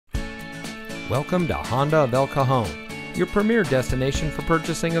Welcome to Honda of El Cajon, your premier destination for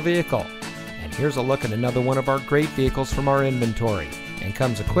purchasing a vehicle. And here's a look at another one of our great vehicles from our inventory, and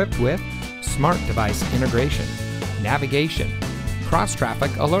comes equipped with smart device integration, navigation,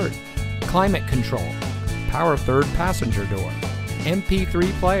 cross-traffic alert, climate control, power third passenger door, MP3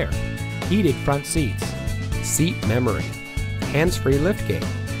 player, heated front seats, seat memory, hands-free liftgate,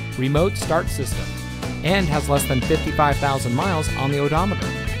 remote start system, and has less than 55,000 miles on the odometer.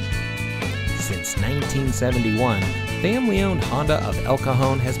 Since 1971, family-owned Honda of El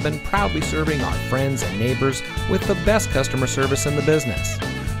Cajon has been proudly serving our friends and neighbors with the best customer service in the business.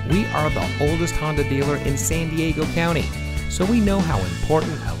 We are the oldest Honda dealer in San Diego County, so we know how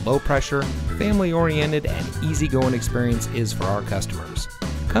important a low-pressure, family-oriented, and easygoing experience is for our customers.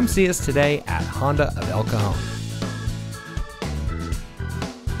 Come see us today at Honda of El Cajon.